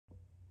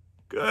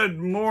Good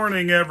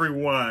morning,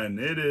 everyone.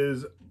 It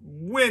is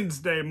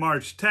Wednesday,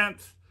 March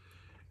 10th,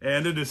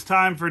 and it is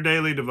time for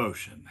Daily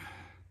Devotion.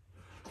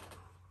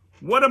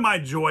 What am I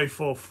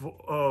joyful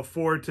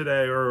for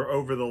today or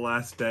over the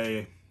last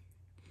day?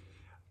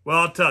 Well,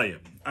 I'll tell you.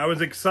 I was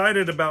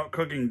excited about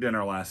cooking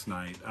dinner last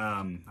night.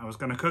 I was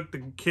going to cook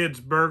the kids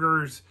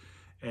burgers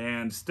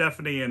and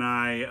Stephanie and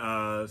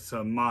I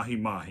some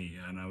mahi-mahi,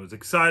 and I was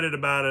excited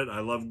about it.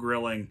 I love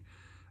grilling.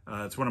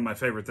 It's one of my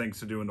favorite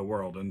things to do in the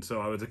world, and so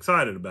I was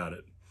excited about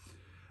it.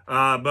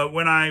 But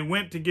when I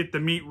went to get the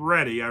meat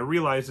ready, I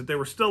realized that they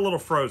were still a little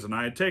frozen.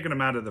 I had taken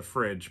them out of the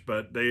fridge,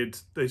 but they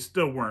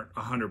still weren't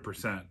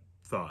 100%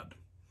 thawed.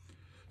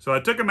 So I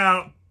took them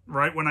out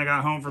right when I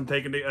got home from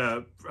picking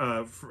the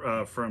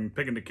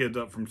kids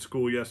up from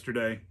school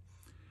yesterday,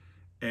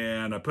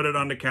 and I put it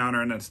on the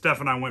counter. And then Steph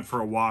and I went for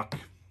a walk.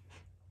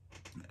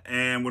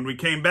 And when we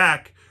came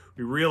back,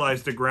 we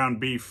realized the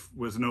ground beef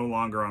was no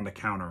longer on the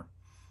counter.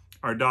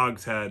 Our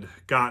dogs had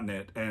gotten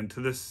it, and to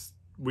this,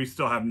 we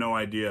still have no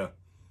idea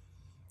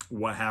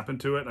what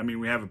happened to it. I mean,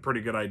 we have a pretty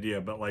good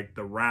idea, but like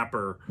the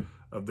wrapper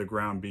of the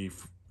ground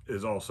beef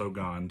is also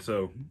gone.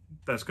 So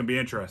that's going to be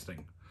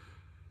interesting.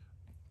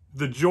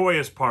 The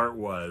joyous part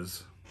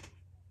was,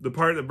 the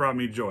part that brought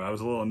me joy, I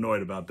was a little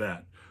annoyed about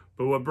that.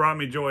 But what brought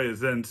me joy is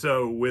then,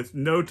 so with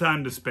no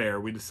time to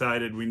spare, we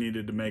decided we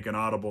needed to make an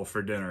audible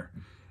for dinner.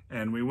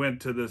 And we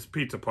went to this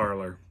pizza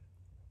parlor,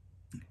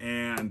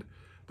 and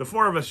the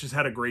four of us just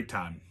had a great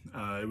time.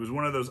 It was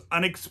one of those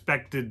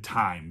unexpected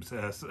times,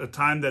 a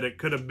time that it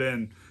could have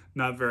been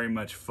not very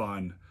much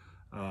fun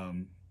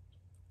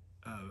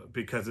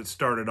because it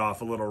started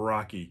off a little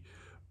rocky.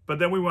 But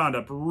then we wound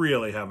up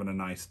really having a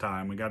nice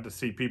time. We got to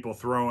see people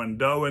throwing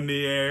dough in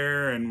the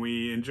air, and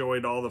we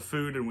enjoyed all the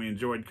food, and we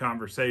enjoyed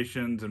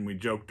conversations, and we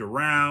joked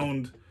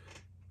around.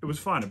 It was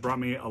fun. It brought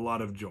me a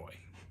lot of joy.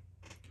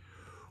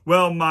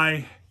 Well,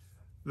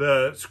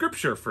 the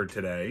scripture for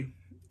today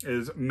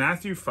is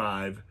Matthew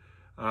 5,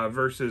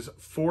 verses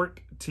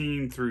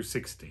 14 through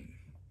 16.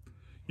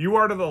 You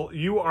are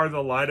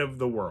the light of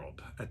the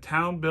world. A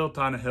town built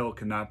on a hill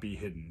cannot be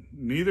hidden.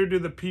 Neither do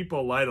the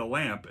people light a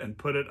lamp and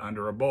put it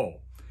under a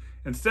bowl.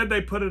 Instead,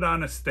 they put it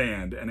on a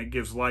stand, and it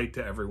gives light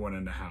to everyone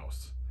in the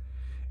house.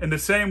 In the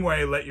same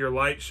way, let your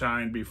light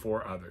shine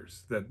before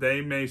others, that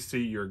they may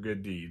see your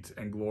good deeds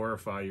and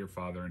glorify your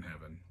Father in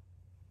heaven.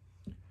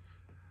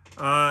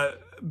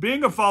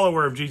 Being a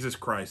follower of Jesus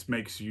Christ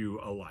makes you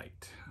a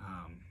light.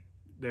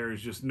 There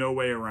is just no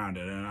way around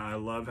it, and I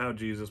love how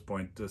Jesus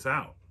points this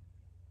out.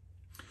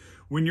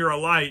 When you're a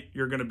light,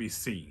 you're going to be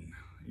seen.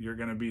 You're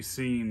going to be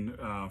seen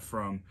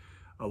from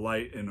a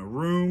light in a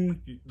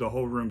room. The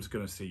whole room's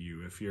going to see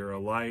you. If you're a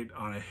light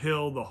on a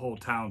hill, the whole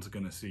town's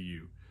going to see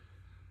you.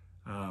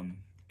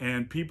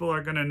 And people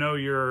are going to know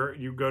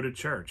you go to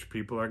church.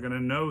 People are going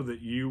to know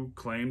that you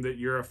claim that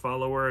you're a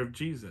follower of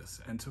Jesus.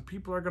 And so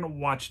people are going to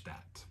watch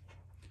that.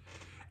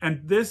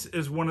 And this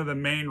is one of the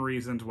main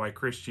reasons why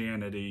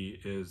Christianity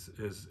is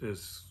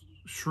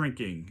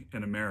shrinking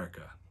in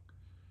America.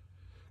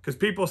 Because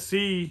people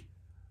see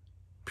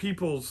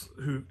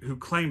who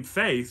claim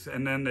faith,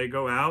 and then they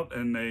go out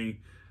and they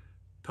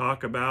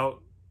talk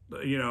about,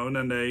 and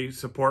then they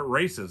support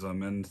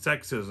racism and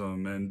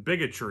sexism and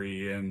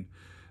bigotry, and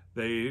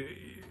they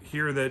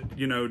hear that,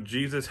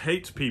 Jesus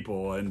hates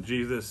people and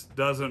Jesus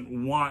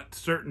doesn't want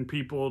certain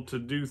people to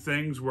do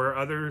things where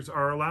others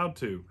are allowed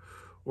to.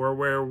 Or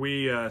where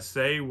we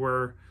say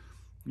we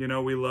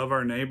love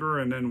our neighbor,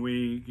 and then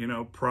we,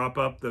 prop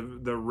up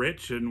the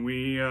rich, and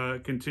we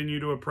continue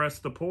to oppress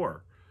the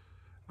poor.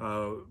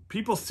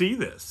 People see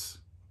this.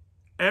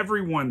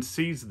 Everyone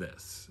sees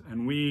this.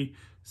 And we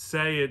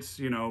say it's,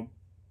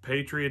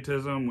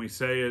 patriotism. We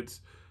say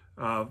it's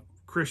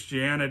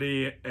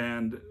Christianity,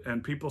 and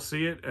people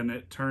see it, and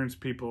it turns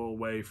people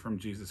away from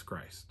Jesus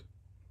Christ.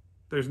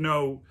 There's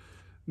no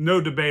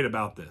debate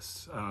about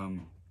this.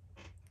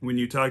 When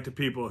you talk to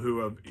people who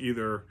have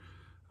either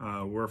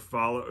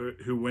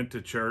who went to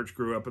church,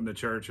 grew up in the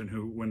church, and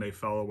who, when they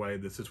fall away,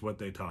 this is what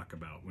they talk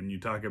about. When you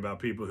talk about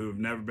people who have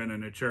never been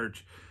in a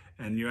church,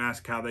 and you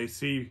ask how they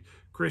see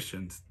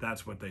Christians,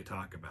 that's what they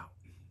talk about.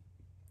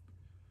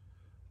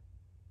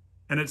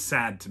 And it's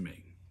sad to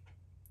me,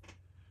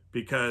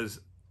 because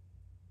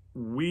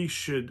we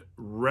should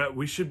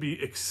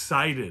be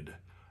excited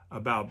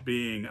about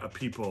being a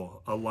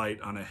people, a light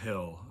on a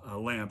hill, a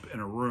lamp in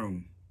a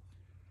room.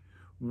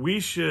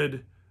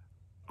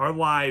 Our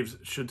lives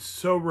should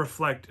so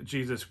reflect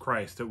Jesus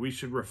Christ that we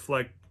should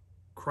reflect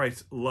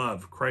Christ's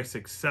love, Christ's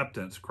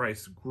acceptance,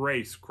 Christ's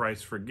grace,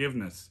 Christ's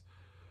forgiveness.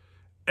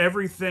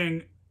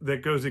 Everything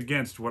that goes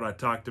against what I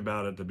talked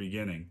about at the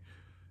beginning.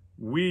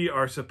 We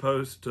are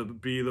supposed to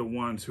be the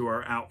ones who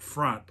are out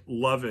front,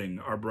 loving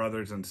our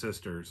brothers and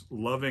sisters,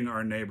 loving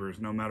our neighbors,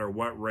 no matter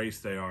what race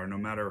they are, no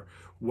matter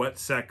what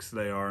sex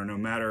they are, no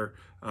matter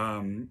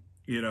how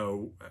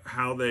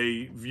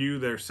they view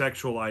their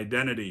sexual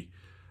identity.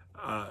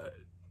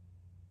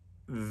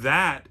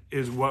 That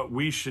is what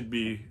we should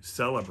be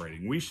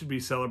celebrating. We should be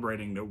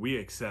celebrating that we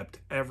accept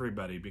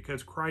everybody,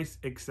 because Christ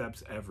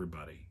accepts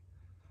everybody.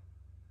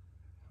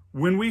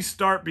 When we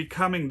start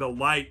becoming the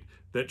light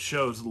that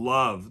shows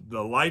love,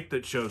 the light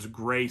that shows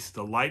grace,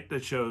 the light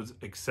that shows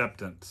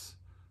acceptance,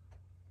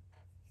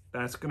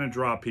 that's going to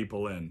draw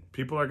people in.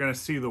 People are going to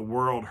see the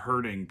world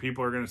hurting.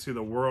 People are going to see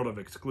the world of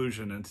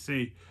exclusion and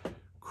see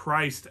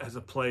Christ as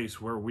a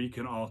place where we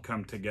can all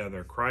come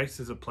together. Christ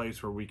is a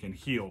place where we can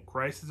heal.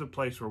 Christ is a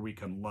place where we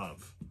can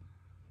love.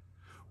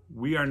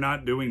 We are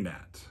not doing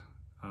that.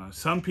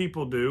 Some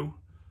people do,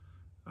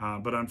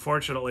 but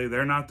unfortunately,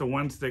 they're not the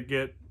ones that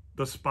get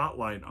the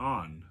spotlight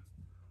on.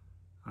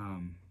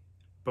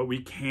 But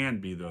we can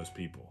be those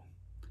people.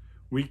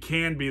 We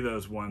can be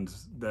those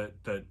ones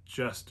that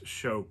just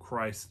show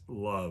Christ's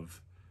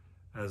love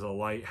as a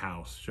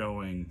lighthouse,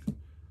 showing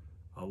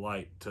a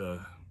light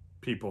to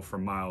people for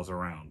miles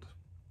around.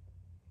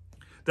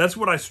 That's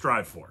what I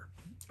strive for.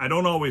 I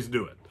don't always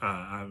do it.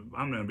 I'm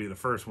going to be the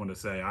first one to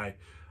say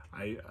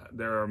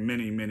there are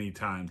many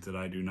times that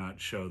I do not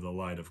show the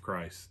light of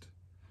Christ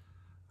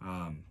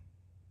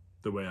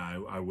the way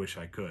I wish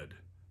I could.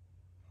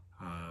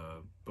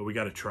 But we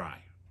got to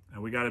try,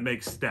 and we got to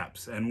make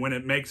steps. And when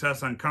it makes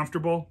us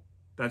uncomfortable,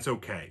 that's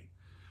okay.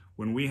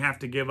 When we have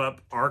to give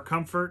up our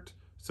comfort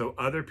so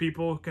other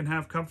people can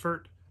have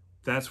comfort,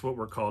 that's what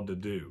we're called to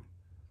do.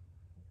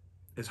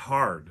 It's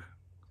hard.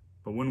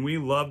 But when we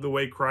love the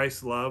way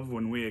Christ loved,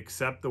 when we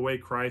accept the way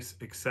Christ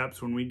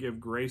accepts, when we give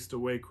grace the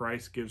way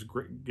Christ gives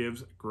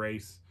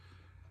grace,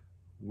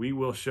 we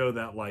will show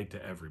that light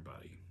to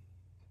everybody.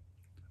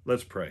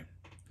 Let's pray.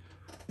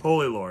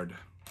 Holy Lord,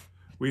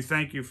 we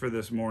thank you for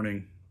this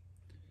morning.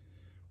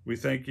 We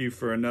thank you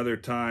for another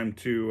time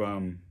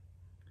to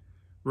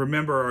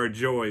remember our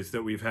joys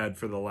that we've had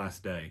for the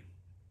last day.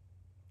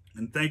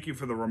 And thank you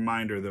for the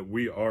reminder that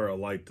we are a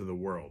light to the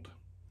world,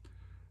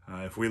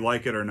 if we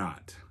like it or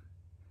not.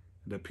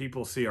 That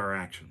people see our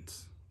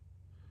actions.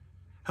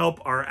 Help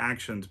our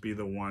actions be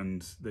the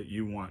ones that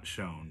you want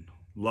shown.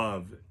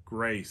 Love,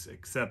 grace,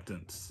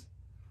 acceptance.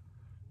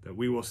 That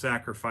we will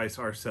sacrifice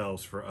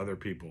ourselves for other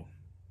people.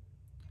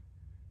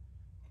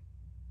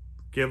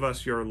 Give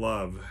us your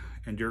love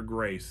and your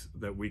grace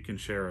that we can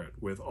share it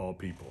with all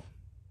people.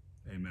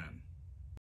 Amen.